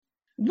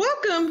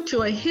Welcome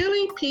to a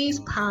Healing Peace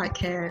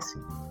podcast.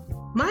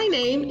 My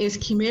name is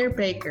Kimir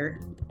Baker.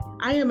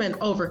 I am an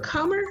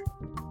overcomer,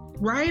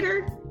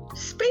 writer,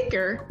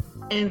 speaker,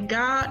 and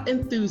God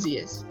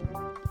enthusiast.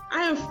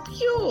 I am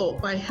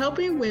fueled by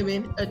helping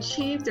women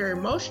achieve their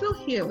emotional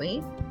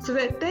healing so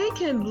that they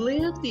can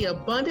live the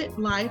abundant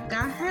life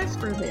God has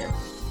for them.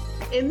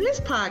 In this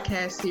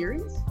podcast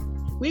series,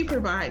 we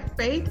provide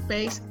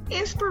faith-based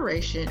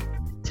inspiration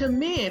to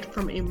mend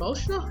from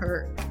emotional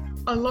hurt,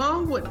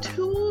 along with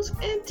tools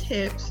and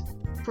tips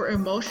for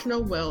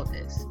emotional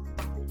wellness.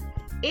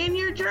 In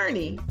your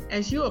journey,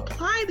 as you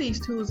apply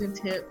these tools and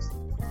tips,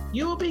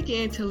 you will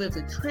begin to live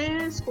the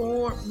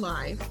transformed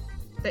life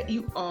that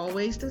you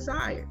always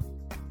desired.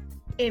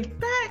 In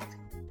fact,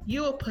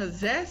 you will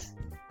possess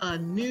a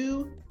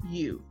new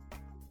you.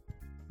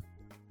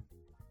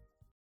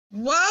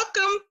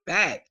 Welcome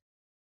back.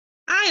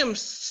 I am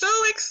so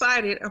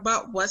excited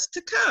about what's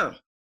to come.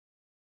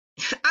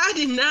 I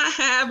did not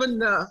have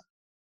enough,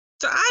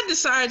 so I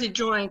decided to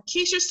join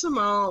Keisha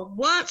Simone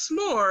once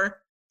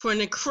more for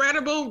an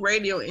incredible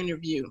radio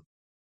interview.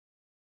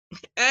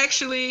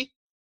 Actually,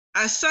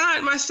 I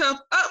signed myself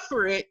up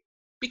for it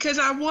because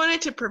I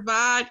wanted to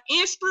provide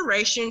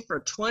inspiration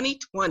for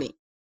 2020.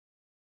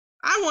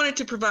 I wanted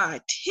to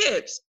provide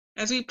tips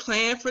as we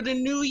plan for the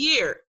new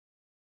year.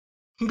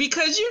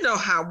 Because you know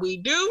how we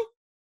do.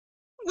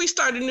 We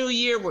start a new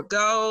year with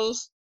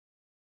goals.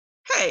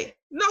 Hey,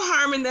 no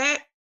harm in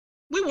that.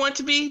 We want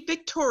to be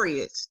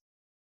victorious.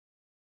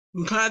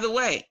 By the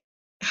way,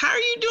 how are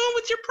you doing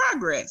with your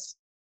progress?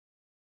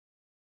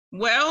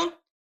 Well,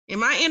 in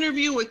my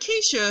interview with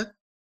Keisha,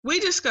 we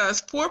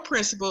discussed 4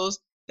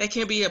 principles that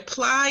can be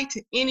applied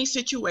to any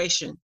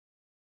situation.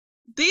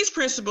 These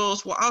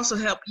principles will also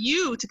help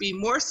you to be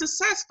more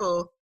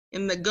successful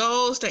in the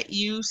goals that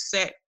you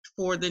set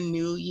for the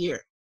new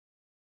year.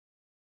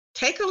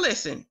 Take a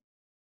listen.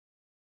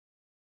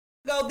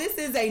 This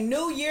is a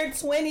new year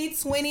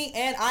 2020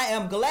 and I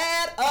am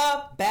glad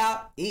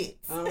about it.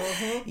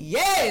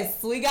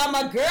 Yes, we got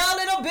my girl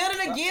in the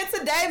building again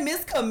today,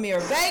 Miss Kimir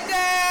Baker.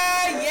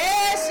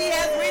 Yes, she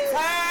has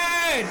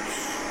returned.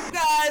 You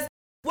guys,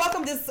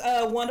 welcome this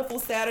wonderful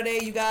Saturday.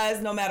 You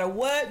guys, no matter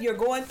what you're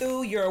going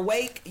through, you're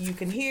awake, you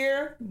can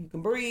hear, you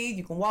can breathe,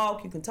 you can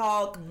walk, you can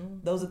talk.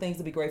 Those are things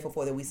to be grateful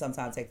for that we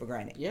sometimes take for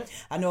granted. Yep.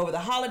 I know over the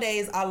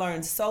holidays, I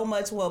learned so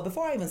much. Well,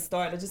 before I even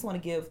start, I just want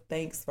to give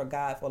thanks for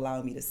God for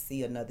allowing me to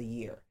see another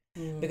year.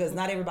 Because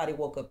not everybody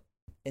woke up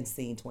and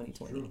seen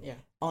 2020. Yeah.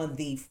 On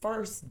the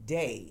first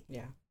day,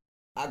 Yeah.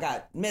 I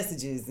got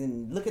messages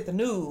and look at the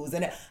news.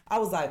 And I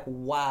was like,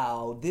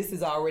 wow, this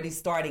is already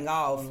starting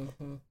off.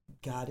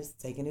 God is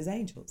taking his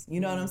angels.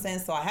 You know what I'm saying?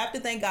 So I have to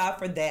thank God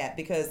for that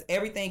because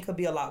everything could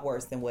be a lot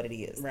worse than what it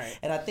is. Right.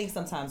 And I think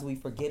sometimes we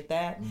forget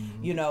that.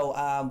 You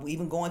know,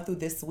 even going through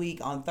this week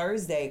on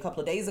Thursday, a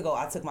couple of days ago,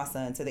 I took my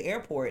son to the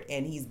airport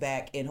and he's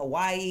back in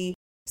Hawaii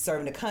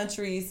serving the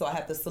country. So I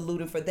have to salute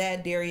him for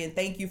that. Darian,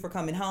 thank you for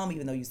coming home,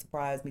 even though you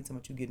surprised me so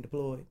much you getting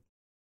deployed.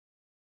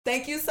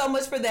 Thank you so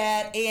much for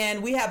that.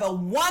 And we have a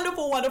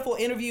wonderful, wonderful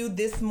interview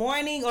this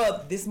morning. Why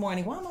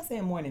am I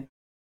saying morning?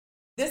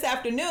 This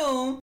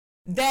afternoon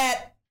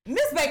that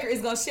Miss Baker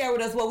is going to share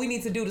with us what we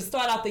need to do to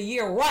start out the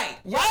year right.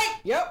 Right?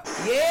 Yep.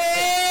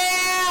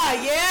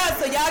 Yeah.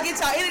 So y'all get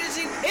your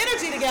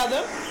energy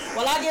together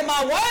while I get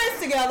my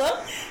words together.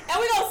 And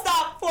we're going to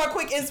stop for a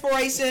quick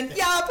inspiration.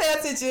 Y'all pay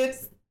attention.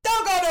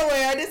 Don't go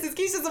nowhere. This is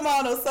Keisha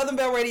Simone on Southern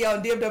Bell Radio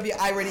and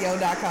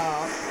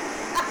DFWIRadio.com.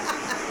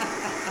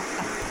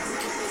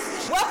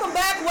 Welcome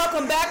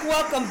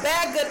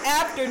back. Good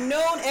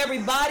afternoon,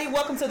 everybody.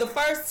 Welcome to the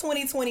first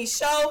 2020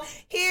 show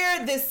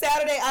here this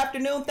Saturday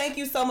afternoon. Thank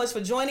you so much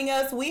for joining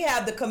us. We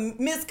have the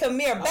Miss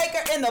Kimir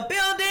Baker in the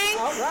building.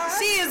 All right.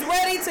 She is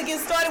ready to get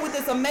started with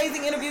this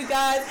amazing interview,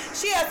 guys.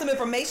 She has some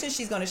information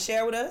she's going to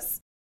share with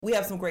us. We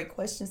have some great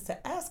questions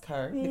to ask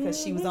her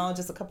because she was on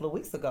just a couple of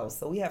weeks ago.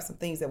 So we have some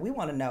things that we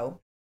want to know.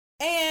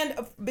 And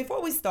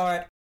before we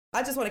start,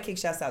 I just want to kick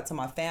shouts out to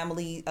my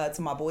family,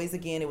 to my boys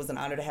again. It was an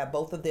honor to have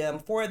both of them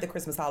for the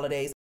Christmas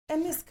holidays.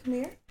 And Miss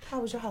Kimir,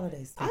 how was your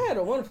holidays? I had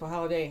a wonderful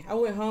holiday. I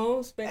went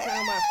home, spent time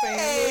with my family.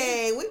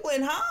 Hey, we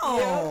went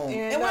home.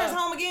 Yeah, and where's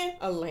home again?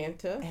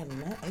 Atlanta.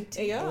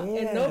 Yeah.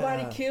 And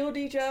nobody killed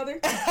each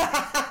other.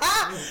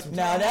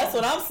 No, that's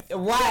what I'm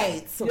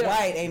right. Yeah.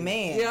 Right,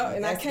 amen. Yeah,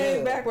 and that's I came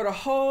good. back with a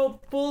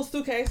whole full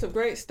suitcase of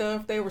great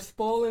stuff. They were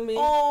spoiling me.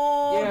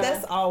 Oh, Yeah.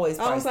 that's always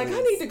I was like, I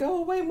priceless. need to go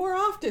away more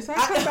often. So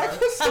I come back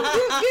with some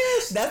good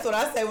gifts. That's what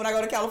I say when I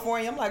go to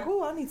California. I'm like,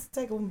 I need to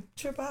take a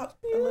trip out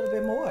a little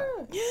bit more.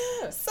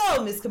 Yeah.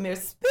 So, Miss Kimir,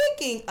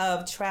 speaking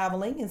of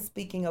traveling and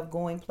speaking of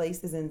going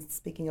places and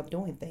speaking of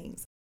doing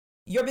things,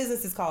 your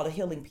business is called A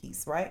Healing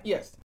Peace, right?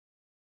 Yes.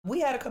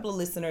 We had a couple of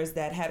listeners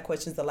that had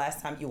questions the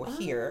last time you were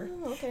here.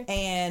 Oh, okay.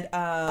 And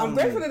I'm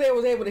grateful that they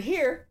was able to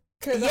hear.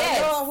 Because Yes.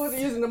 I know I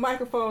wasn't using the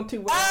microphone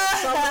too well.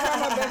 So I'm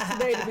trying my best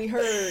today to be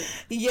heard.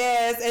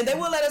 Yes, and they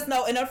will let us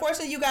know. And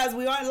unfortunately, you guys,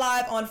 we aren't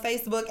live on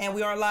Facebook and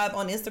we aren't live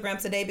on Instagram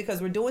today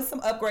because we're doing some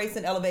upgrades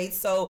and elevates.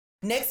 So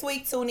next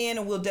week, tune in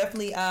and we'll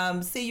definitely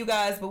see you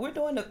guys. But we're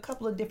doing a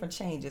couple of different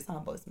changes, huh,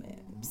 Boys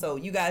Man? So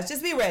you guys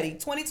just be ready.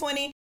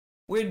 2020,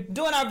 we're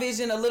doing our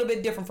vision a little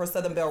bit different for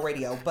Southern Belle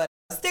Radio. But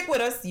stick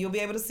with us. You'll be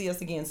able to see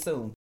us again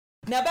soon.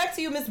 Now back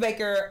to you, Miss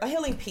Baker, a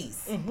healing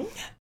piece. Mm-hmm.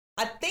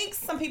 I think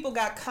some people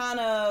got kind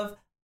of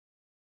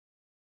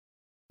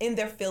in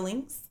their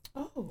feelings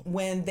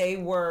when they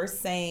were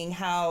saying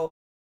how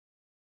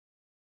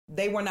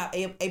they were not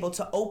able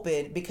to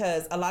open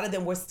because a lot of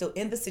them were still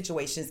in the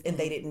situations and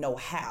they didn't know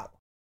how.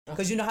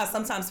 Because you know how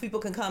sometimes people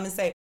can come and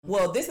say,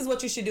 well, this is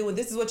what you should do and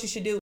this is what you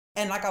should do.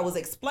 And like I was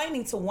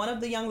explaining to one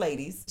of the young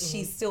ladies,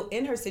 she's still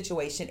in her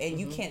situation and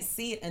you can't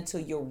see it until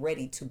you're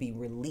ready to be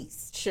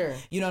released. Sure.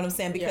 You know what I'm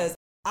saying? Because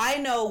I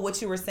know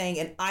what you were saying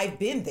and I've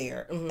been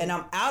there and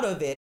I'm out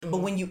of it. But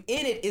when you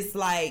in it, it's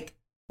like,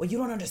 well, you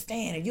don't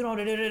understand and you don't,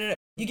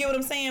 you get what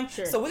I'm saying?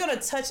 Sure. So we're going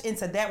to touch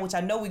into that, which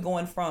I know we're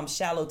going from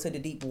shallow to the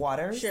deep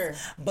waters. Sure.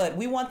 But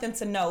we want them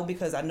to know,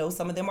 because I know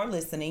some of them are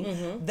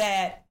listening,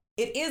 that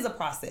it is a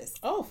process.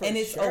 Oh, for And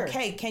it's sure.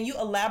 okay. Can you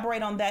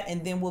elaborate on that?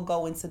 And then we'll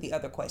go into the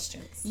other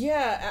questions.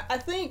 Yeah, I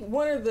think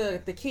one of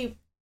the key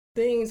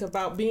things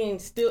about being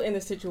still in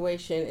the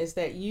situation is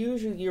that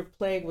usually you're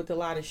plagued with a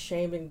lot of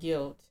shame and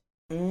guilt.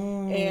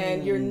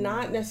 And you're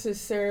not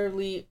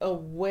necessarily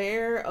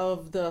aware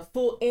of the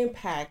full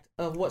impact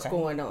of what's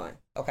going on.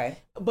 Okay.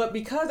 But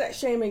because that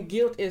shame and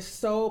guilt is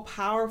so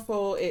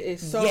powerful, it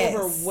is so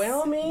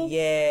overwhelming,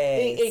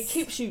 it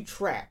keeps you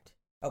trapped.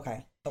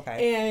 Okay.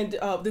 Okay. And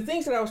the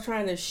things that I was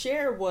trying to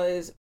share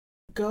was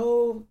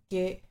go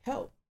get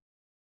help.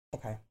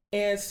 Okay.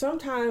 And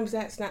sometimes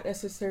that's not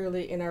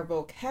necessarily in our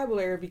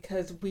vocabulary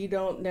because we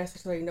don't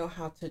necessarily know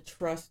how to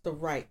trust the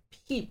right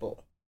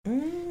people.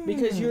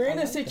 Because you're in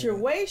a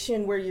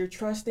situation where you're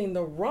trusting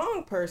the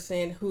wrong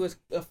person who is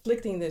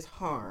afflicting this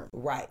harm.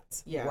 Right.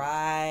 Yeah.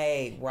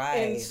 Right.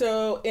 And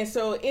so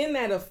in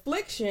that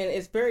affliction,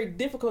 it's very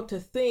difficult to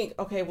think,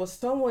 okay, well,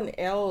 someone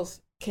else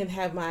can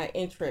have my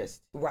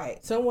interest.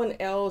 Right. Someone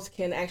else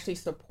can actually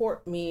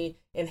support me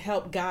and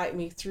help guide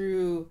me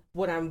through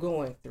what I'm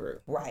going through.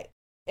 Right.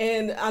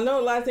 And I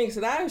know a lot of things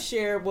that I've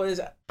shared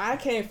was I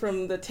came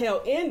from the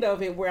tail end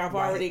of it where I've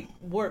already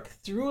worked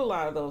through a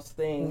lot of those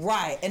things.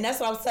 Right. And that's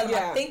what I was telling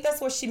her. I think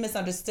that's where she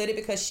misunderstood it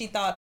because she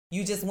thought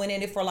you just went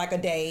in it for like a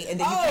day and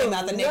then you came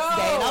out the next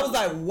day. And I was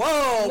like,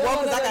 whoa,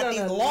 because I got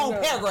these long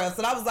paragraphs.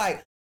 And I was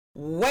like,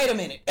 wait a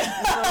minute.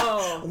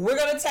 We're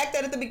going to attack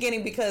that at the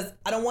beginning because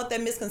I don't want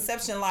that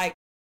misconception like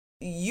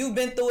you've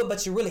been through it,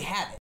 but you really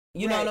haven't.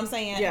 You know what I'm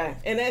saying? Yeah,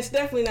 and that's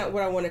definitely not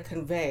what I want to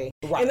convey.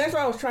 Right. And that's why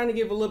I was trying to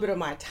give a little bit of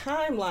my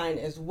timeline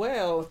as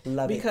well.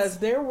 Because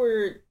there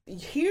were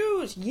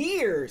huge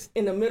years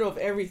in the middle of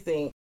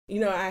everything.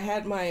 You know, I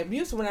had my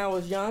abuse when I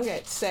was young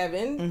at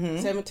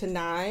 7 to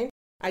 9.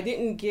 I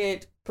didn't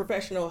get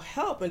professional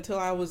help until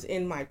I was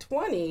in my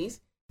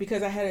 20s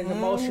because I had an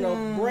emotional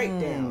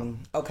breakdown.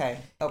 Okay.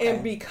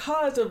 And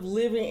because of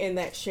living in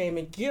that shame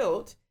and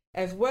guilt,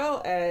 as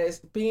well as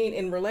being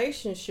in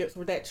relationships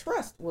where that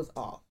trust was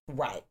off.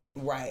 Right.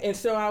 And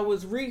so I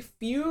was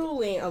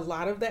refueling a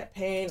lot of that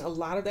pain, a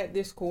lot of that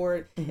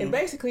discord. And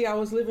basically I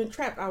was living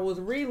trapped. I was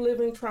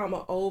reliving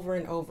trauma over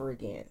and over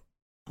again.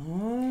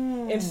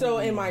 And so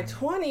in my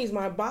 20s,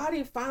 my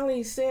body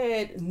finally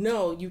said,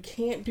 no, you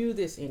can't do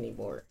this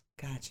anymore.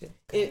 Gotcha.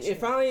 It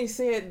finally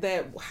said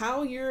that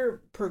how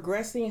you're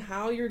progressing,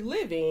 how you're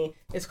living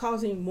is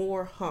causing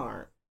more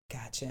harm.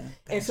 Gotcha.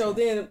 And so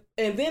then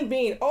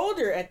being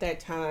older at that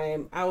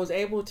time, I was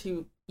able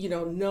to,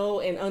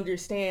 know and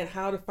understand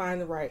how to find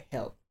the right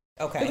help.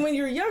 Okay. Because when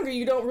you're younger,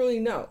 you don't really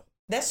know.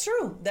 That's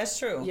true.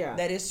 Yeah.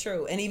 That is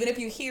true. And even if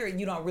you hear it,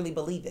 you don't really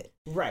believe it.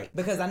 Right.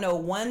 Because I know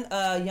one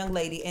young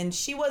lady, and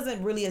she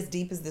wasn't really as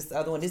deep as this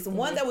other one. This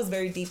one that was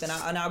very deep, and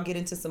I'll get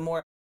into some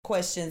more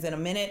questions in a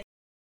minute.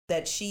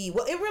 That it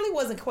really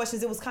wasn't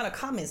questions. It was kind of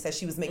comments that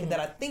she was making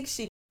that I think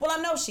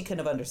I know she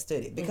couldn't have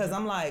understood it because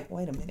I'm like,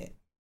 wait a minute.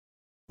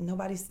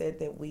 Nobody said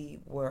that we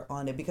were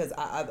on it because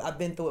I've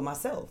been through it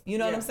myself. You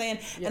know what I'm saying?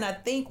 Yeah. And I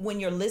think when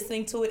you're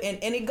listening to it,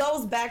 and it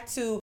goes back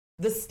to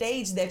the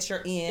stage that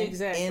you're in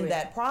in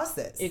that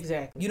process.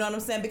 Exactly. You know what I'm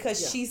saying?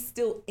 Because she's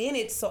still in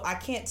it, so I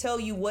can't tell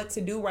you what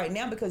to do right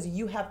now because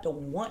you have to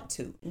want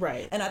to.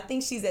 Right. And I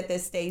think she's at that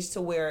stage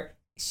to where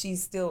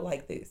she's still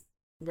like this.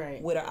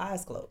 Right. With her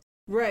eyes closed.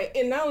 Right.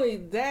 And not only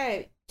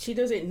that, she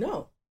doesn't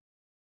know.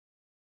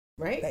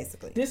 Right?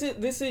 Basically.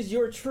 This is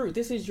your truth.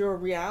 This is your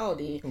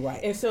reality.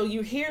 Right. And so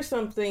you hear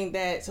something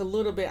that's a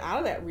little bit out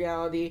of that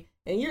reality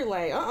and you're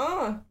like,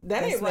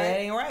 that ain't right. That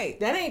ain't right.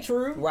 That ain't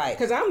true. Right.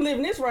 Because I'm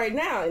living this right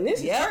now and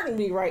this is hurting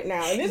me right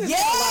now. And this is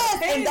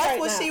and that's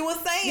what she was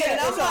saying. Yeah, and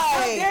I'm so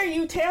how dare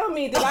you tell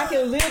me that I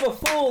can live a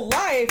full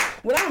life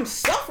when I'm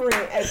suffering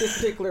at this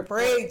particular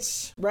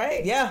point.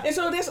 Right? Yeah. And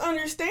so that's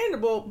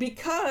understandable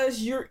because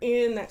you're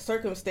in that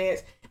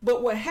circumstance.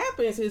 But what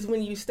happens is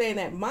when you stay in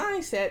that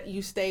mindset,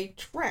 you stay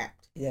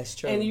trapped. That's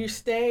true. And you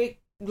stay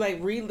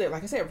reliving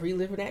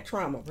that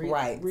trauma.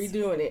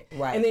 Redoing it.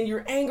 Right. And then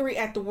you're angry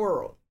at the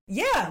world.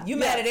 Yeah, you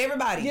mad at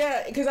everybody.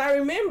 Yeah, because I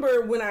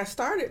remember when I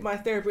started my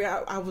therapy,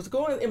 I was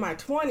going in my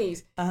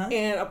 20s,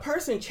 and a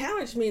person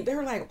challenged me. They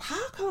were like,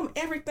 how come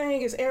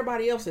everything is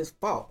everybody else's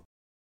fault?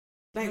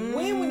 Like,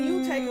 when will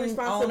you take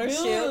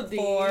responsibility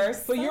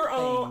for your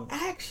own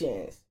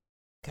actions?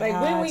 Like,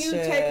 when will you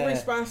take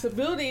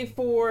responsibility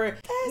for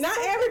not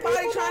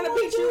everybody trying to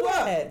beat you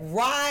up?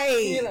 Right,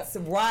 you know?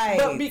 Right.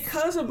 But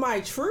because of my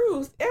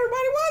truth, everybody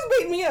was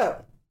beating me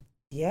up.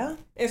 Yeah.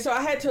 And so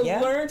I had to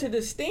learn to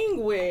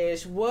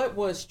distinguish what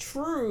was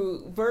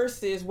true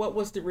versus what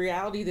was the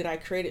reality that I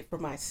created for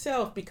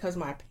myself, because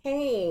my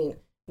pain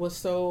was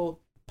so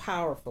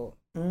powerful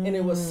and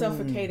it was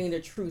suffocating the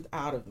truth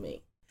out of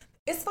me.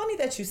 It's funny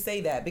that you say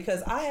that,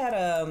 because I had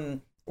a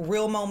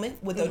real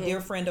moment with a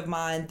dear friend of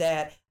mine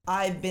that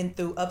I've been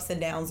through ups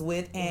and downs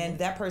with, and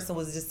that person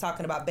was just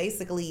talking about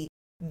basically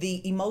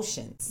the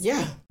emotions.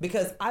 Yeah.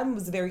 Because I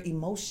was very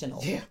emotional.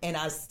 Yeah. And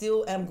I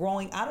still am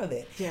growing out of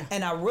it. Yeah.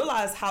 And I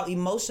realized how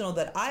emotional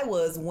that I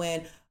was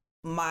when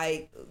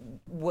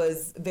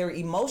was very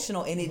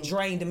emotional, and it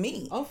drained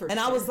me. Oh, for and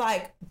sure. I was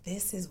like,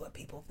 this is what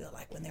people feel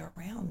like when they're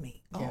around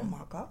me. Yeah. Oh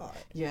my God.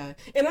 Yeah.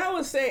 And I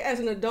would say,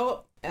 as an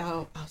adult,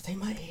 I'll say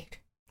my age.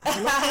 I'm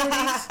in my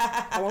 40s.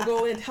 I won't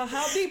go into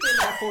how deep in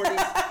my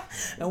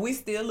 40s. And we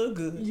still look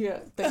good. Yeah.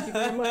 Thank you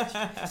very much.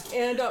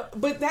 And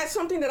but that's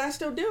something that I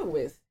still deal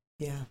with.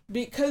 Yeah.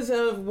 Because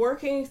of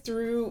working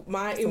through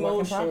my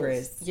emotions. Work in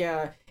progress.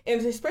 Yeah.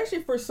 And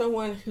especially for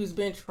someone who's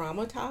been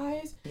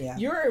traumatized,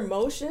 your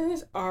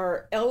emotions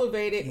are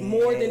elevated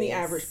more than the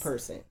average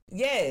person.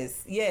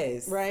 Yes.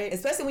 Right?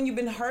 Especially when you've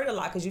been hurt a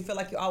lot, because you feel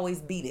like you always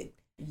beat it.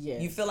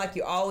 Yes. You feel like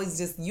you're always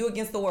just you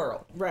against the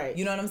world. Right.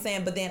 You know what I'm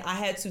saying? But then I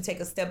had to take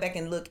a step back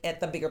and look at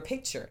the bigger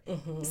picture.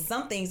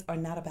 Some things are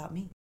not about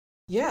me.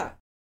 Yeah.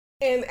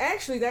 And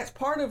actually, that's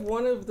part of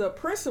one of the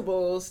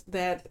principles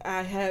that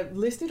I have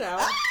listed out.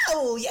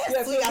 Oh,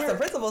 yes. We got some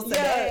principles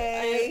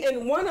today. Yeah,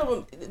 and one of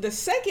them, the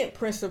second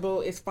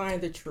principle is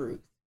find the truth.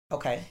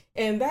 Okay.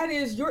 And that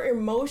is, your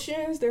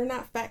emotions, they're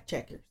not fact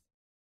checkers.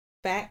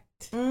 Fact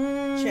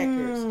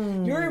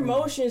checkers. Your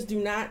emotions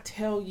do not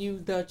tell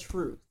you the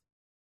truth.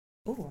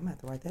 Oh, I'm going to have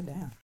to write that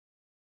down.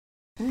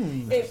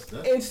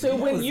 And so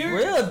when you're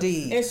real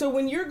deep. And so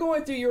when you're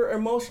going through your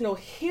emotional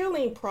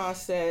healing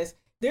process,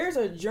 there's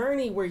a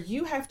journey where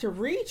you have to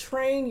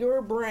retrain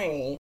your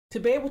brain to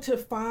be able to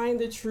find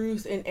the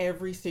truth in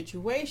every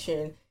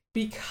situation,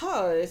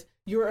 because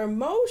your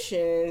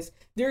emotions,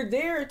 they're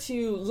there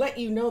to let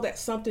you know that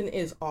something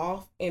is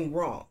off and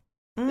wrong.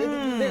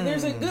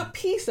 There's a good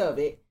piece of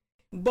it.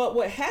 But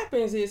what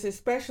happens is,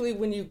 especially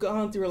when you've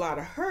gone through a lot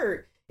of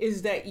hurt,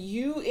 is that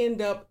you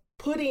end up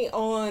putting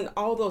on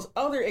all those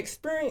other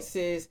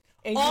experiences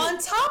and on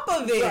top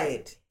of it.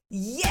 Right.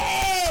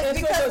 Yes, and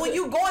because when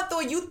you're going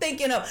through it, you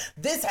thinking of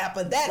this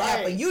happened, that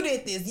happened, you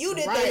did this, you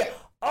did that.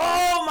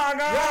 Oh my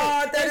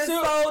God, that is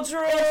so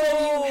true.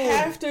 So you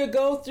have to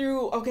go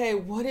through, okay,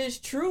 what is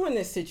true in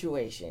this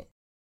situation?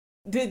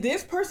 Did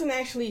this person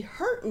actually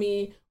hurt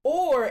me,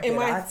 or am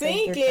I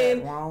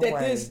thinking that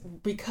this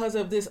because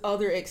of this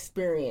other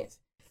experience?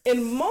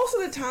 And most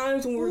of the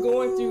times when we're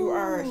going through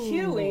our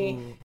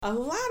healing, a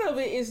lot of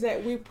it is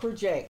that we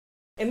project.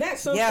 And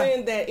that's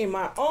something that in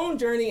my own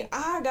journey,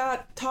 I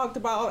got talked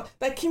about,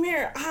 like, come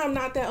here, I'm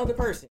not that other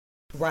person.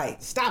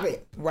 Right. Stop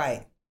it.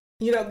 Right.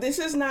 You know, this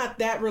is not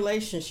that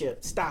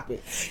relationship. Stop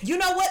it. You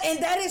know what?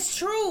 And that is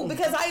true,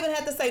 because I even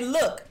had to say,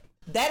 look,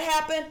 that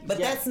happened, but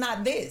that's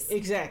not this.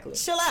 Exactly.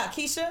 Chill out,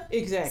 Keisha.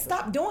 Exactly.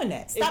 Stop doing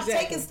that. Stop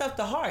taking stuff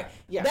to heart.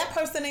 Yeah. That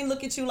person ain't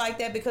look at you like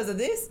that because of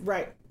this.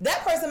 Right.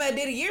 That person might have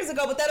did it years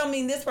ago, but that don't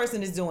mean this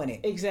person is doing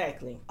it.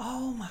 Exactly.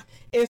 Oh my.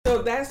 And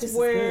so that's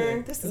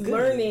where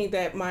learning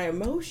that my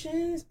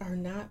emotions are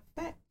not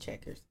fact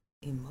checkers.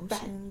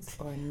 Emotions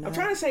are not. I'm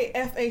trying to say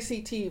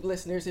FACT,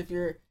 listeners, if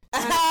you're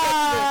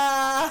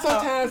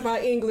sometimes my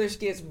English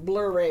gets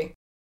blurry.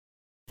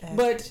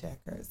 But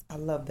checkers. I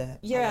love that.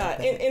 Yeah. Love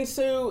that. And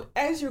so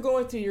as you're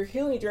going through your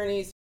healing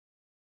journeys,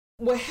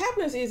 what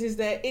happens is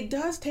that it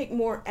does take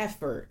more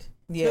effort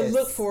to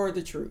look for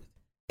the truth.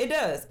 It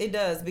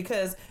does,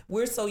 because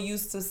we're so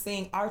used to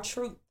seeing our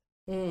truth.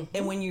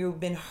 And when you've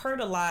been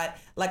hurt a lot,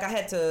 like I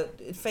had to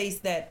face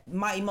that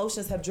my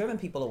emotions have driven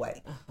people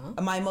away.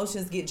 My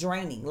emotions get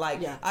draining. Like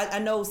I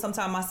know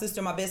sometimes my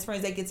sister, my best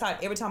friends, they get tired.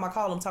 Every time I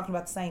call them, talking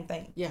about the same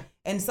thing. Yeah.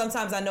 And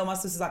sometimes I know my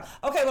sister's like,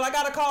 okay, well, I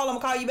got to call. I'm going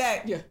to call you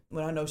back. Yeah.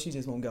 But I know she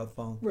just won't get off the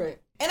phone. Right.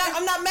 And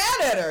I'm not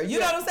mad at her. You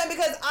know what I'm saying?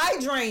 Because I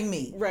drain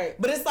me. Right.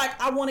 But it's like,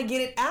 I want to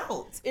get it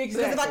out. Exactly.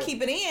 Because if I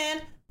keep it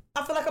in,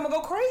 I feel like I'm going to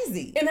go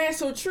crazy. And that's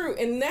so true.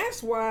 And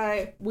that's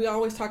why we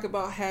always talk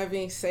about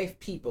having safe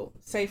people,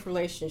 safe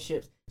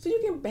relationships, so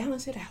you can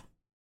balance it out.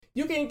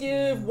 You can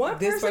give one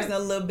person a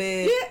little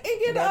bit. Yeah,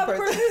 and give the other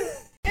person.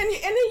 And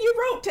then you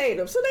rotate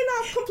them so they're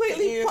not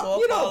completely,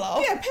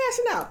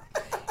 passing out.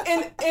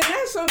 And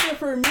that's something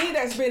for me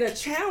that's been a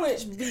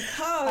challenge because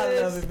I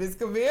love it, Miss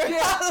Camille. Yeah,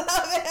 I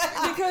love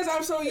it. Because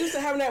I'm so used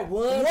to having that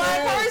one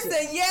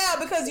person. Yeah,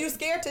 because you're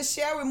scared to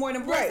share with more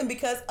than one person right.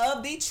 because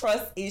of the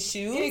trust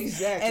issues.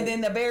 Exactly. And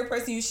then the very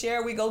person you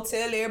share, we go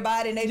tell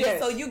everybody, and they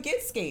yes. so you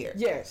get scared.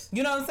 Yes.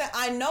 You know what I'm saying?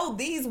 I know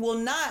these will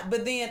not,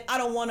 but then I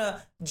don't want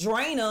to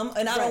drain them,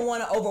 and I right. don't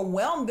want to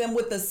overwhelm them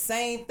with the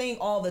same thing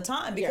all the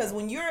time. Because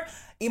when you're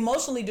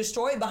emotionally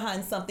destroyed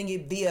behind something,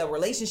 it be a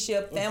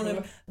relationship,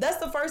 family, that's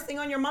the first thing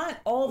on your mind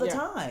all the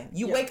time.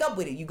 You wake up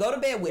with it. You go to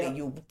bed with it.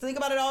 You think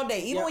about it all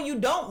day, even when you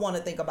don't want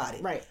to think about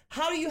it. Right.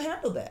 How do you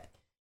handle that?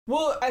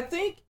 Well, I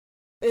think,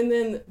 and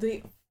then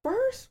the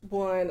first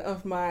one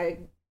of my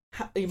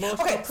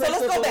emotional okay, so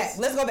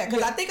let's go back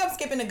because I think I'm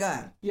skipping the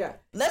gun. Yeah.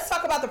 Let's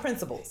talk about the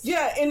principles.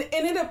 Yeah, and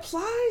it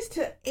applies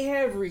to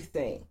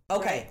everything.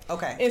 Okay, right?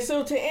 okay. And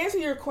so to answer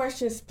your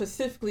question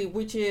specifically,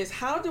 which is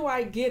how do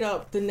I get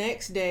up the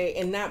next day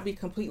and not be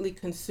completely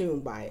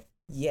consumed by it?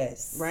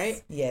 Yes.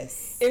 Right?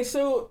 Yes. And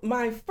so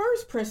my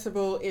first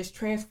principle is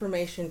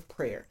transformation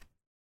prayer.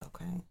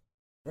 Okay.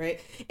 Right?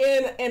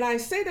 And I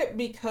say that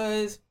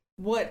because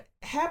what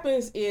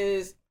happens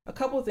is a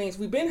couple of things.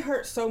 We've been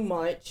hurt so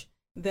much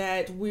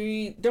that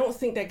we don't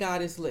think that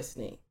God is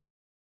listening.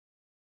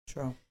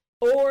 True.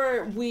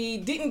 Or we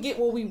didn't get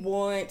what we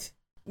want.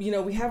 You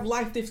know, we have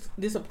life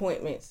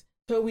disappointments.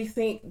 So we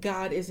think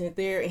God isn't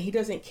there and he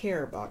doesn't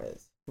care about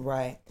us.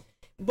 Right.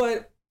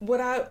 But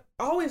what I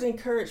always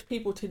encourage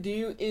people to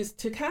do is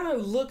to kind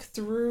of look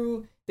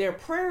through their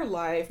prayer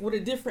life with a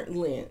different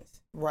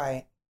lens.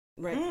 Right.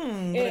 Right.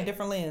 With a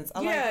different lens.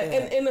 I like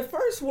that. And the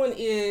first one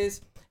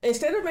is,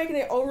 instead of making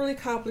it overly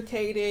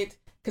complicated,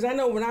 because I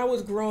know when I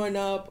was growing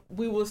up,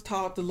 we was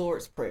taught the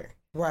Lord's Prayer.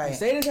 Right. You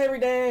say this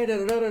every day, da,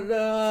 da, da, da,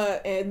 da,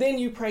 and then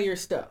you pray your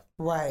stuff.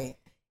 Right.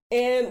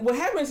 And what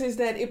happens is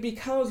that it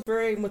becomes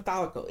very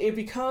methodical. It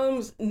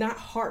becomes not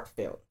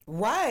heartfelt.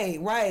 Right,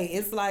 right.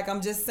 It's like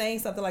I'm just saying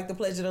something like the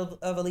Pledge of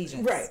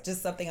Allegiance. Right.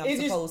 Just something I'm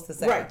supposed to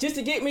say. Right. Just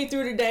to get me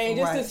through the day and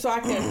just right. so I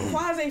can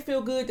quasi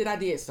feel good that I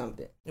did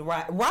something.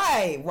 Right,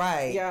 right,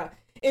 right. Yeah.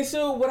 And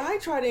so what I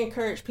try to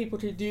encourage people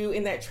to do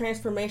in that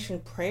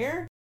transformation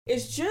prayer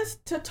is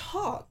just to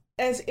talk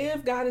as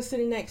if God is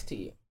sitting next to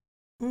you.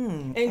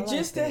 And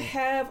just to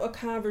have a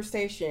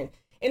conversation.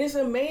 And it's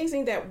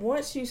amazing that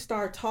once you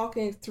start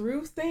talking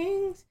through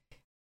things,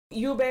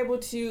 you'll be able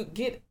to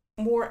get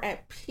more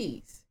at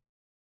peace.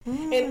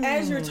 And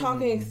as you're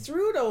talking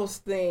through those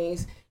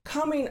things,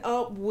 coming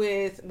up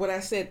with what I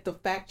said, the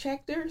fact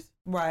checkers.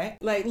 Right.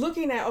 Like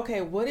looking at,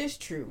 okay, what is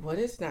true? What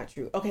is not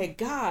true? Okay,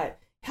 God,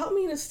 help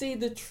me to see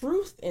the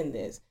truth in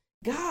this.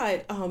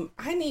 God,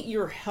 I need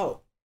your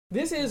help.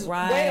 This is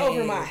way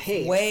over my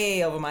head.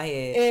 Way over my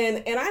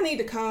head. And I need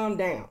to calm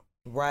down.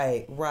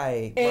 Right,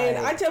 right. And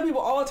I tell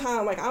people all the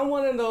time, like, I'm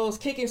one of those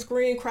kick and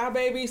scream,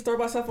 crybabies, throw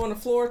myself on the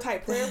floor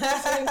type prayer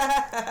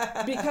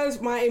person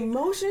because my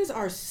emotions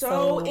are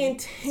so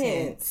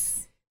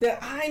intense that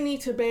I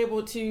need to be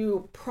able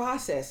to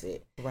process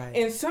it. Right.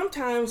 And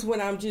sometimes when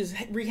I'm just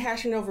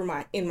rehashing over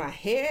in my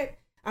head,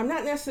 I'm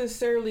not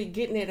necessarily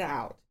getting it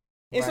out.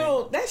 And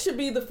so that should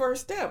be the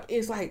first step,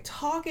 is like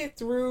talk it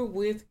through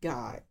with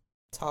God.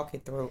 Talk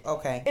it through.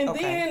 Okay. And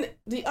then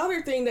the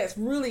other thing that's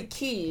really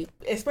key,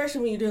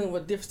 especially when you're dealing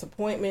with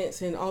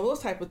disappointments and all those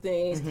type of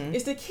things,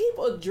 is to keep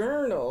a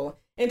journal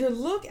and to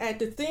look at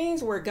the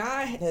things where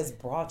God has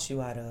brought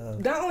you out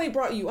of. Not only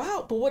brought you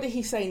out, but what did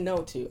he say no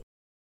to?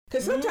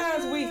 Because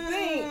sometimes we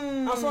think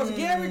I'm supposed to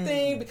get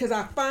everything because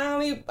I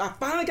finally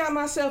got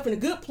myself in a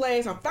good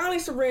place. I finally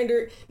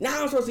surrendered.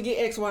 Now I'm supposed to get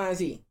X, Y, and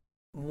Z.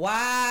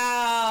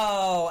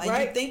 Wow.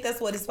 And you think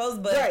that's what it's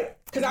supposed to be. Right.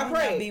 Because I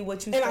prayed. Be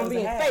what you and I'm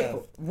being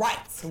faithful. Right,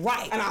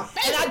 right. And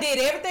I did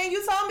everything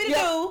you told me to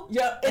do.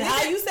 Yep. And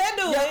how you said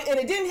do it. And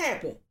it didn't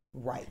happen.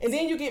 Right. And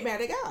then you get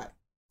mad at God.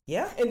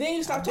 Yeah. And then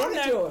you stop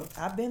talking to him.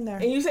 I've been there.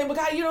 And you say, well,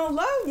 God, you don't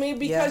love me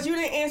because you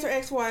didn't answer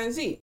X, Y, and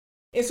Z.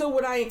 And so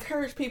what I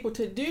encourage people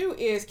to do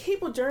is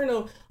keep a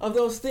journal of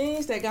those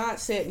things that God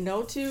said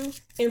no to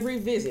and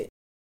revisit.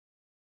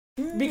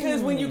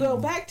 Because when you go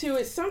back to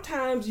it,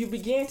 sometimes you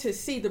begin to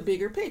see the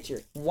bigger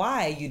picture.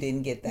 Why you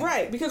didn't get that.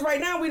 Right. Because right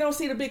now we don't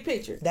see the big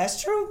picture.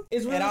 That's true.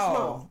 It's really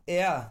small.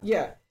 Yeah.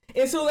 Yeah.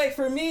 And so like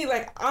for me,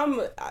 like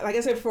like I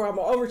said before, I'm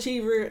an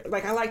overachiever.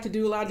 Like I like to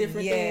do a lot of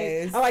different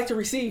things. I like to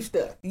receive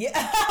stuff. Yeah.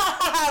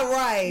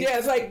 Right. Yeah.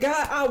 It's like,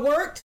 God, I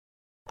worked.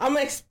 I'm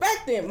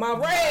expecting my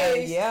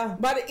raise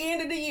by the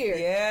end of the year.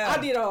 Yeah. I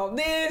did all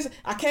this.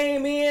 I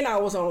came in. I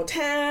was on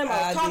time.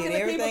 I was talking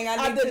to people.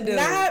 I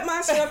denied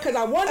myself because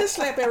I wanted to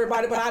slap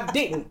everybody, but I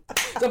didn't.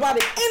 So by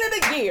the end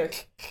of the year,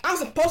 I'm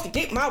supposed to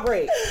get my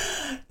raise.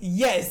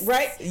 Yes.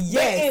 Right?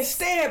 Yes. But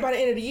instead, by the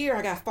end of the year,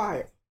 I got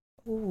fired.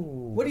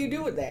 Ooh. What do you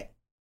do with that?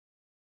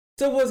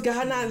 So was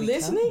God not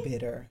listening?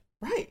 Bitter.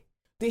 Right.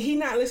 Did he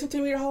not listen to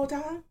me the whole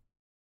time?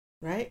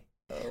 Right?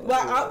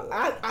 Well,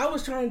 I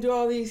was trying to do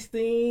all these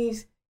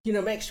things,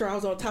 make sure I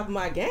was on top of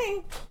my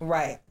game.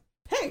 Right.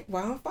 Hey,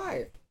 well, I'm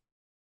fired.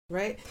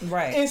 Right?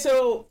 Right. And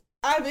so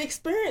I've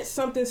experienced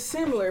something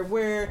similar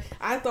where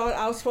I thought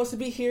I was supposed to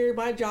be here at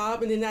my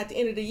job, and then at the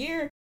end of the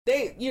year,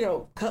 They,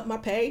 cut my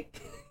pay.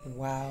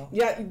 Wow.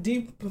 Yeah,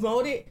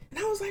 depromoted. And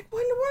I was like,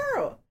 what in the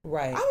world?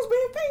 Right. I was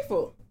being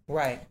faithful.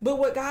 Right. But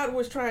what God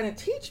was trying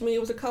to teach me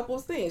was a couple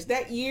of things.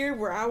 That year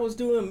where I was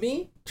doing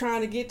me,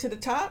 trying to get to the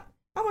top,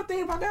 I wasn't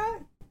thinking about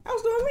God. I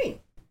was doing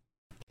me.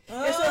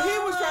 And so he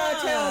was trying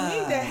to tell me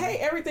that, hey,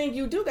 everything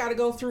you do got to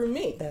go through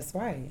me. That's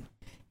right.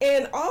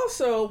 And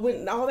also,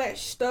 when all that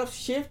stuff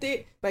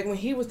shifted, like when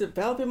he was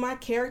developing my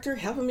character,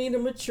 helping me to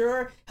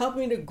mature,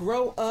 helping me to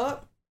grow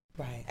up,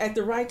 right, at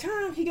the right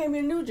time, he gave me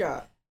a new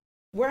job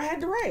where I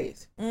had to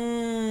raise.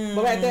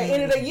 But at the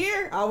end of the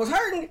year, I was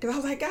hurting because I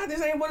was like, God,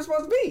 this ain't what it's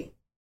supposed to be.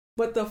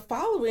 But the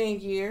following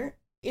year,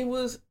 it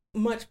was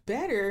much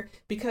better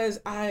because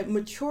I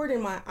matured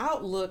in my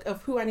outlook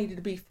of who I needed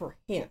to be for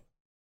him.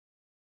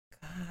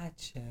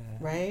 Gotcha.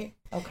 Right?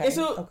 Okay. And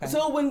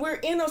so when we're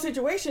in those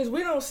situations, we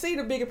don't see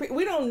the bigger picture.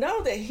 We don't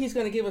know that he's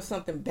going to give us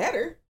something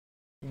better.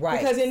 Right.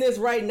 Because in this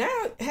right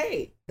now,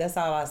 hey. That's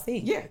all I see.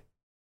 Yeah.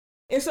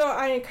 And so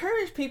I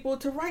encourage people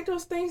to write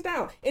those things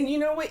down. And you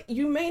know what?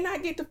 You may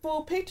not get the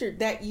full picture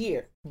that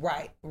year.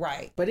 Right,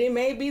 right. But it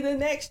may be the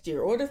next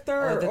year or the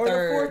third or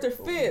the fourth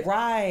or fifth.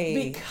 Right.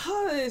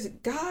 Because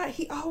God,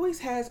 he always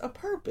has a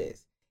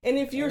purpose. And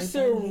if you're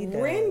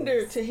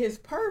surrendered to his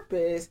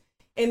purpose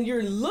and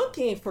you're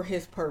looking for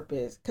his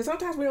purpose, because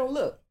sometimes we don't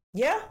look.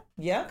 Yeah,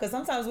 because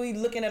sometimes we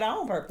looking at our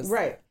own purpose.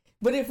 Right.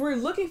 But if we're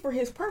looking for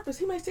his purpose,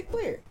 he makes it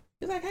clear.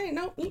 He's like, hey,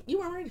 no, you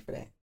weren't ready for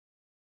that.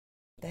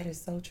 That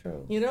is so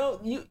true.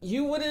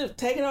 You would have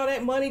taken all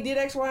that money, did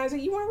X, Y, and Z.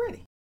 You weren't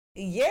ready.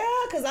 Yeah,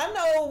 because I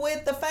know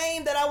with the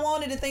fame that I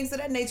wanted and things of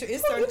that nature,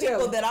 it's certain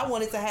people that I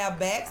wanted to have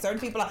back. Certain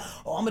people like,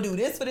 I'm going to do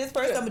this for this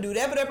person. I'm going to do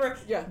that for that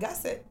person. Yeah. God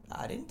said,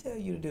 I didn't tell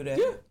you to do that.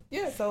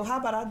 Yeah. So how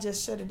about I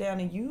just shut it down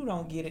and you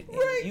don't get it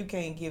and you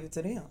can't give it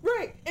to them.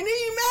 Right. And then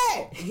you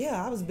mad.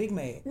 Yeah, I was big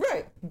mad.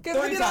 Right. Because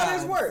I did all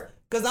this work.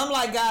 Because I'm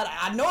like, God,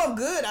 I know I'm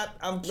good.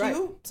 I'm cute.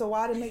 Right. So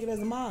why didn't make it as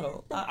a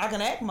model? I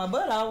can act my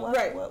butt out.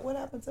 What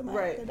happened to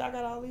my acting? I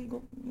got all these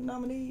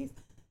nominees.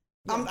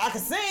 Yeah. I can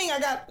sing. I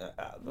got...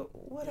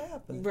 what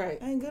happened? Right.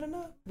 I ain't good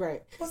enough.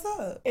 Right. What's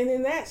up? And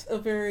then that's a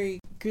very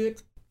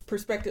good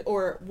perspective,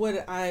 or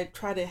what I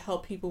try to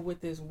help people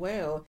with as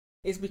well,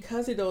 is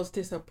because of those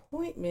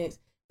disappointments,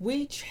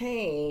 we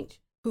change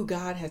who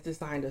God has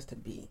designed us to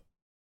be.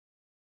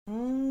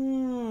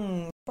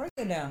 Break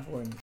it down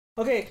for me.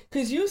 Okay,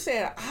 because you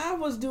said, I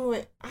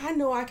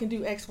know I can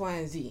do X, Y,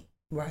 and Z.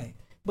 Right.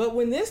 But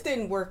when this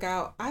didn't work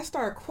out, I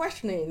started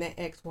questioning that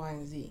X, Y,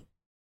 and Z.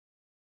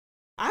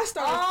 I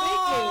started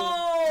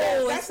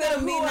thinking that instead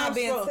of me not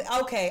being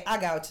okay, I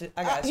got you.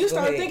 You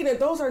started thinking that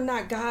those are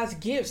not God's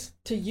gifts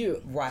to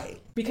you, right?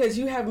 Because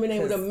you haven't been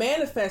able to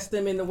manifest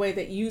them in the way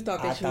that you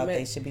thought they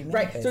should be manifested.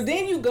 Right. So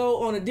then you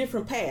go on a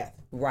different path,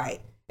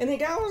 right? And then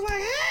God was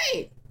like,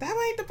 "Hey,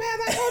 that ain't the path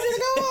I told you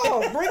to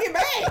go on. Bring it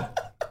back."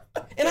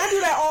 And I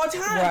do that all the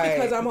time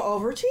because I'm an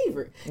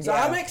overachiever. So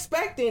I'm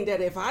expecting that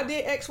if I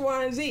did X,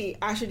 Y, and Z,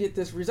 I should get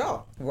this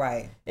result.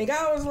 Right. And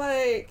God was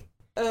like,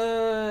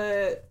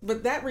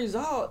 but that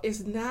result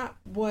is not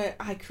what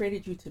I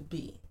created you to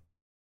be.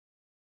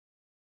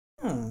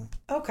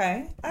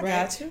 Okay. I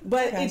got you.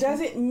 But it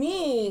doesn't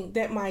mean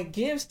that my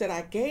gifts that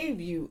I gave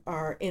you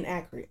are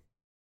inaccurate.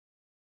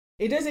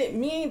 It doesn't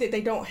mean that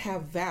they don't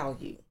have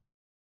value.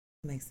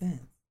 Makes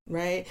sense.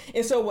 Right?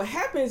 And so what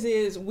happens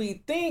is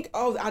we think,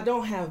 oh, I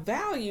don't have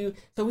value.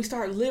 So we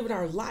start living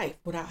our life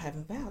without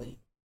having value.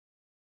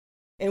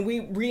 And we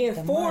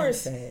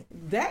reinforce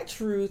that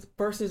truth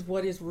versus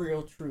what is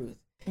real truth.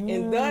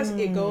 And thus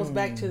it goes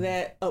back to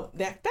that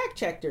fact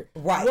checker.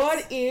 Right.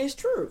 What is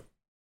true?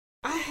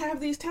 I have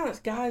these talents.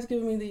 God's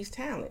given me these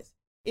talents.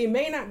 It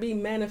may not be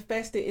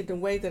manifested in the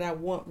way that I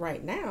want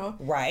right now.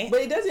 Right.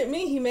 But it doesn't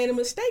mean he made a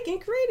mistake in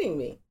creating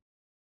me.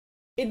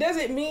 It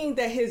doesn't mean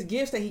that his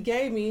gifts that he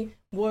gave me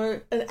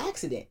were an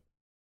accident.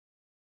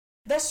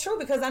 That's true,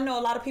 because I know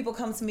a lot of people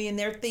come to me and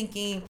they're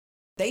thinking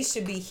they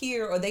should be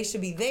here or they should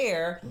be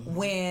there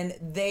when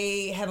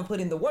they haven't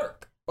put in the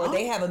work or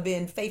they haven't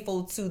been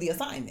faithful to the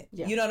assignment.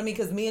 Yeah. You know what I mean?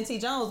 Because me and T.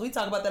 Jones, we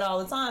talk about that all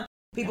the time.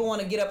 People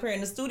want to get up here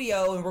in the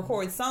studio and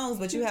record songs,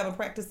 but you haven't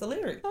practiced the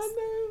lyrics. I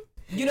know.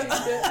 You know,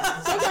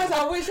 sometimes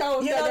I wish I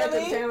was that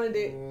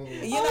talented.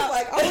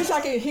 I wish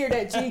I could hear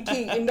that G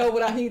key and know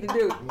what I need to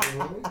do.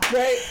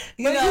 Right? But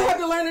you have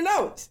to learn the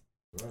notes.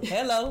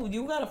 Hello,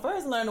 you gotta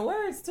first learn the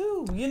words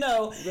too,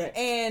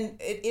 and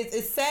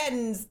it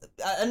saddens.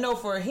 I know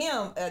for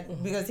him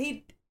because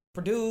he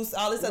produced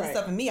all this other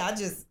stuff, and me, I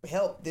just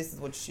help. This is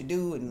what you should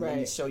do, and let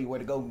me show you where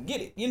to go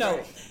get it.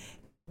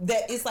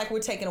 That it's like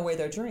we're taking away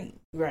their dream,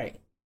 right?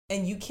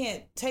 And you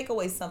can't take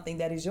away something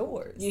that is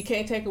yours. You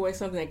can't take away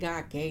something that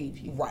God gave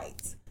you.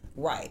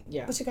 Right.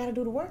 Yeah. But you got to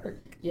do the work.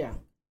 Yeah.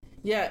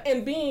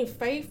 And being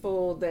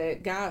faithful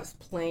that God's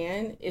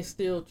plan is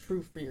still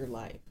true for your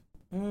life.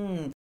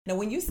 Now,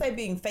 when you say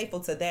being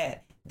faithful to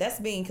that, that's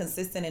being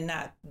consistent and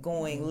not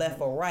going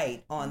left or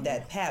right on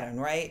that pattern,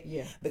 right?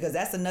 Yeah. Because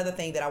that's another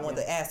thing that I wanted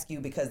to ask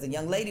you, because the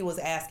young lady was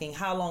asking,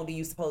 how long do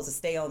you suppose to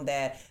stay on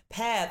that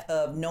path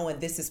of knowing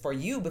this is for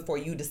you before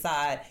you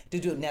decide to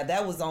do it? Now,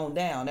 that was on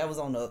down. That was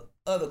on the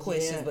other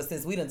questions, but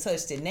since we done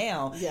touched it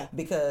now,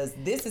 because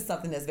this is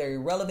something that's very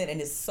relevant, and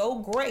it's so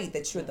great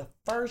that you're the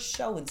first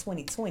show in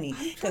 2020,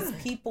 because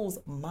people's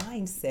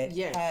mindset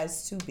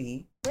has to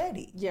be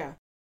ready. Yeah.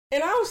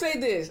 And I will say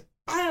this,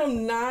 I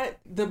am not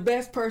the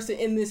best person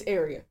in this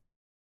area.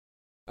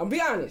 I'll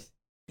be honest.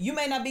 You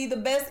may not be the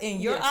best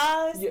in your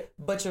eyes,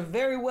 but you're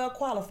very well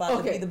qualified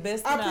to be the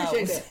best in ours. I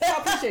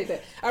appreciate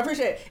that. I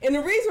appreciate it. And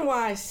the reason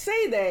why I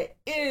say that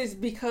is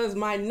because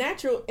my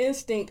natural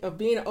instinct of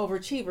being an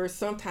overachiever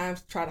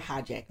sometimes try to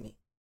hijack me.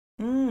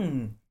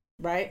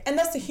 Right? And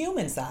that's the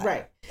human side.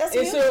 Right.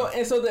 That's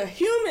so the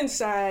human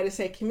side is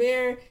say, come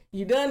here,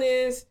 you done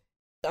this,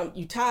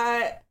 you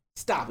tired,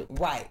 stop it.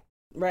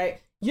 Right?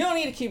 You don't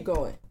need to keep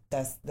going.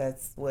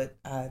 That's what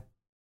I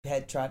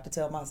had tried to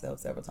tell myself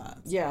several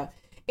times. Yeah.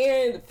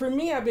 And for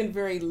me, I've been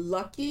very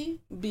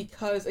lucky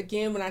because,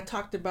 again, when I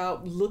talked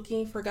about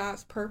looking for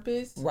God's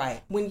purpose,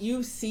 when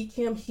you seek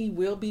him, he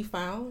will be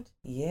found.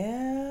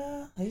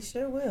 Yeah, he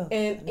sure will.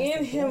 And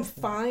in him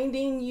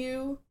finding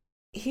you,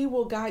 he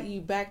will guide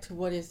you back to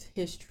what is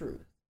his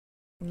truth.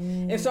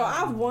 And so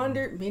I've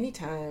wondered many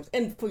times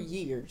and for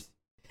years,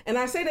 and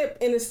I say that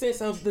in the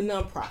sense of the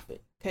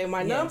nonprofit. Okay,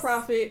 my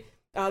nonprofit,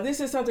 this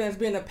is something that's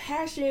been a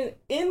passion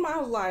in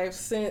my life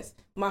since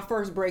my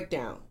first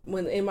breakdown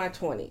when in my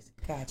 20s.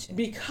 Gotcha.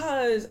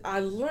 Because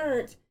I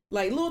learned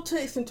like little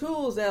tricks and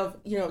tools of,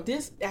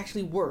 this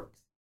actually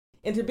works.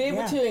 And to be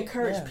able to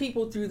encourage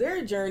people through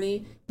their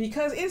journey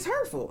because it's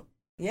hurtful.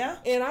 Yeah.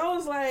 And I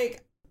was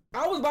like,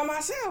 I was by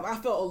myself. I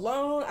felt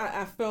alone.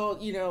 I felt,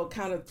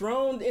 kind of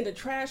thrown in the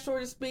trash, so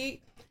to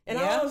speak. And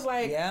I was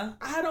like,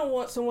 I don't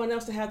want someone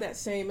else to have that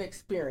same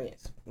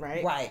experience,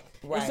 right? Right.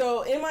 And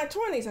so in my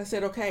 20s, I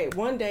said, okay,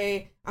 one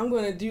day I'm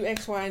going to do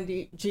X, Y,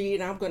 and G,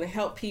 and I'm going to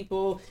help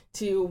people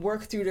to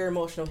work through their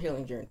emotional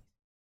healing journey.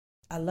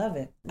 I love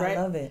it. Right?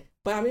 I love it.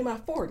 But I'm in my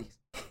 40s.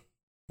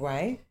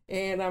 Right.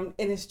 And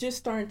it's just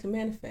starting to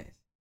manifest.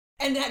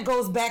 And that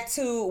goes back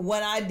to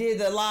when I did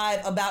the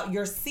live about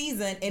your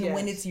season and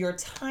when it's your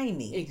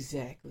timing.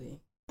 Exactly.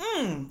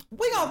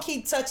 We're going to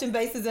keep touching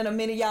bases in a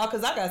minute, y'all,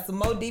 because I got some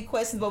more deep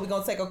questions, but we're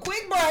going to take a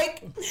quick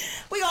break.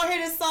 We're going to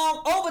hear this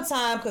song,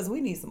 Overtime, because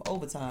we need some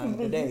overtime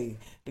today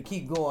to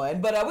keep going.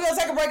 But we're going to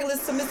take a break and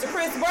listen to Mr.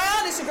 Chris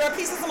Brown. It's your girl,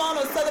 Keisha Simone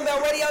on Southern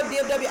Bell Radio,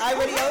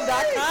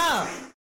 DFWIRadio.com.